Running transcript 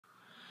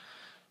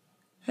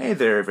Hey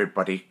there,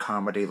 everybody.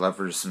 Comedy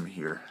lovers, I'm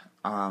here.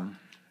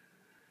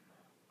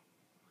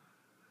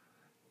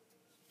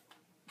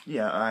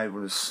 Yeah, I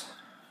was.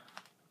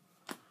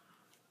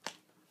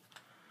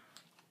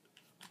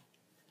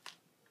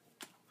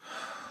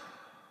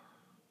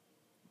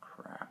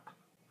 Crap.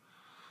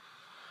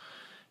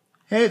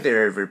 Hey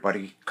there,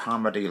 everybody.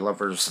 Comedy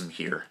lovers, I'm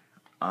here.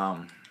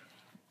 Um,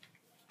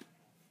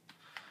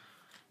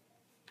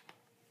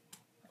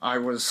 I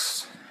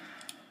was.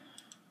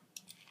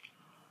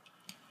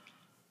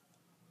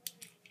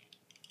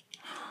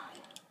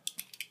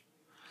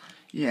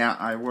 Yeah,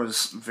 I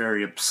was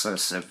very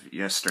obsessive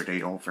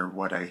yesterday over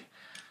what I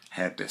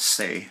had to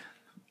say.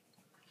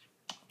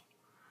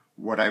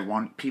 What I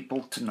want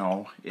people to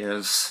know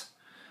is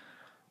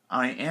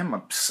I am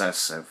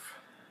obsessive.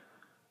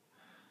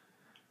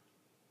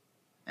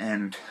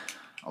 And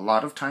a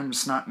lot of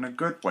times not in a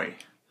good way.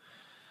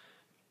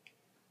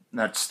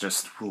 That's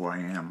just who I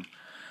am.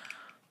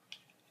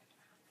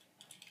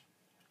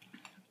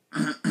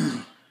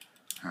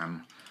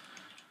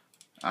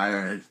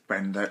 I've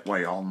been that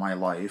way all my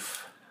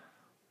life.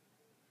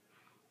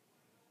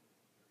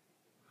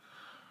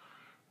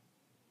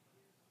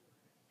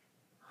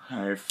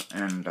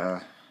 And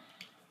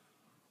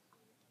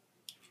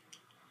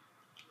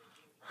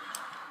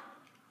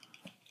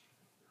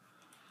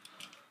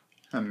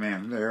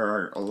man, there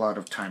are a lot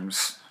of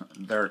times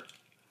there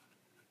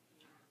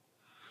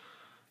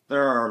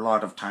are a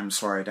lot of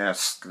times where I'd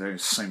ask the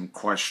same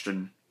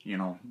question,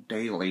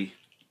 daily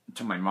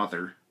to my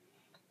mother.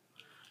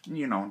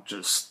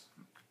 Just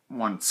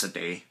once a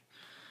day.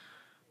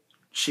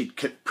 She'd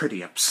get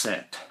pretty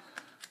upset.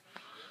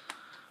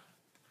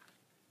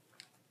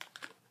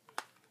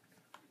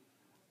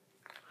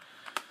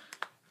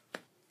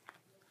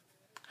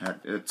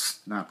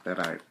 It's not that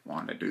I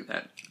want to do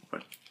that,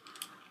 but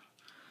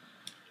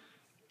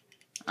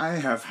I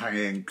have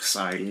high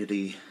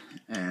anxiety,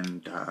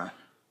 and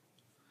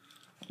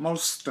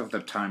most of the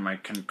time I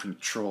can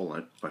control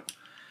it, but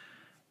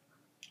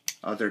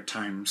other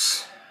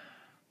times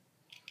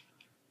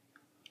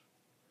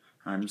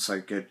I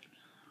get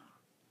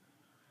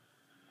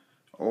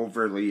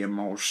overly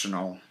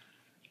emotional.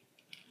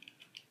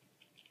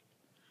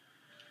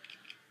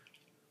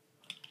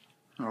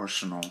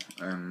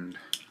 And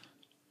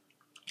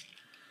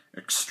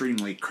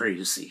extremely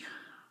crazy.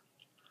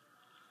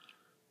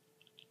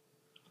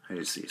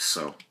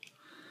 So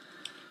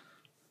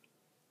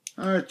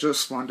I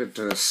just wanted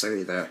to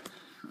say that.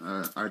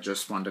 I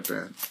just wanted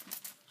to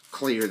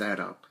clear that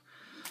up.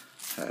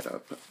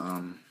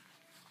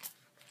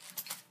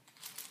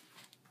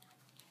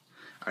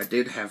 I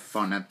did have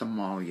fun at the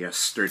mall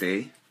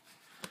yesterday.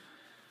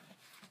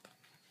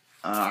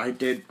 I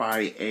did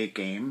buy a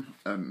game,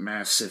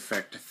 Mass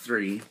Effect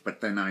 3,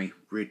 but then I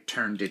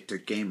returned it to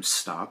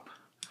GameStop.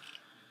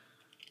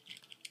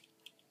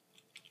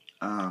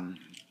 And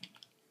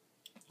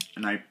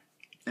I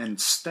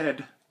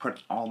instead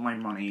put all my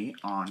money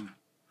on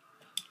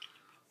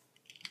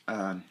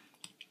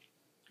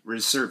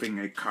reserving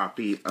a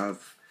copy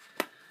of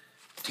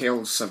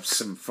Tales of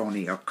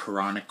Symphonia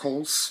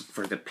Chronicles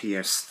for the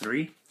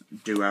PS3,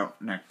 due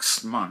out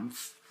next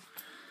month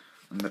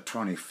on the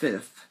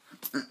 25th.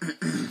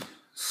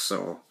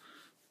 So,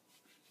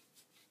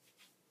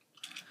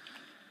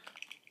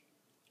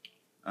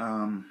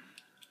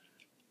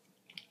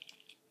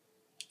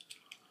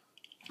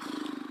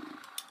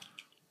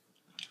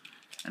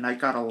 and I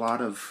got a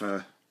lot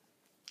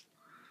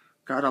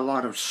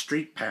of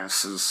street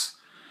passes,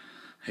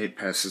 hate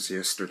passes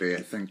yesterday.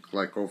 I think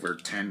like over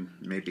 10,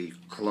 maybe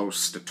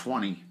close to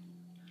 20,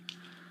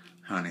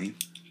 honey.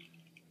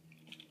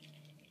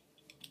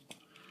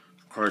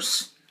 Of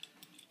course,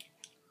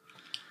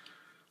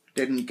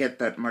 didn't get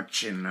that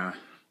much in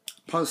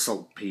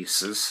puzzle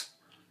pieces,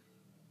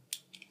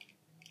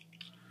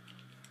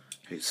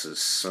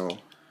 so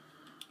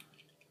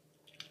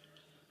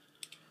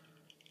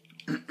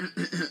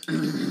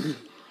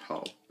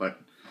oh,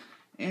 but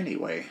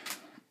anyway,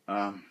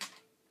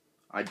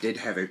 I did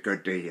have a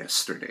good day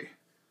yesterday.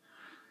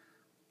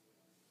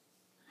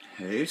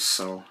 Hey,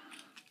 so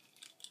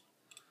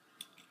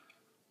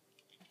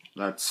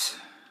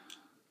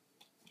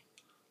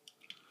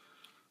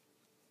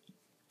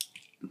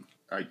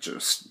I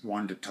just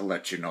wanted to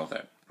let you know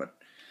that, but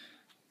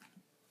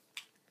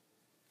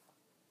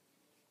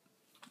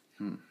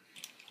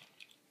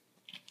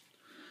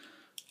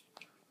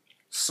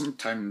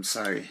sometimes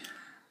I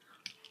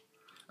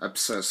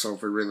obsess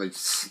over really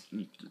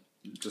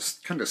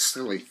just kind of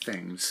silly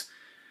things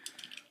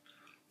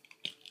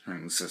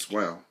as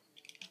well.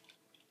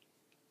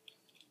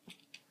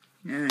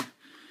 Yeah.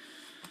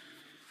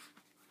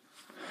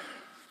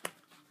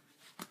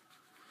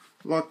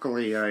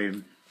 Luckily,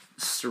 I'm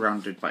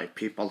surrounded by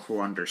people who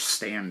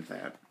understand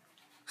that,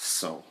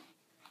 so.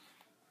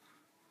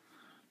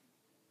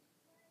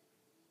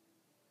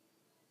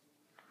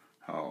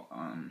 Oh,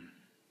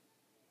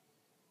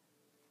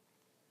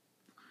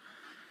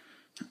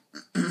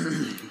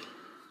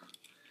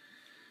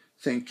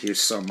 thank you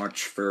so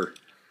much for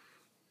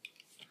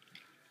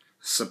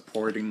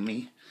supporting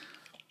me.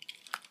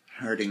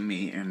 hurting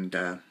me,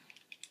 and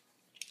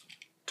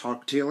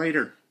talk to you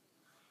later.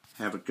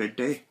 Have a good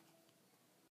day.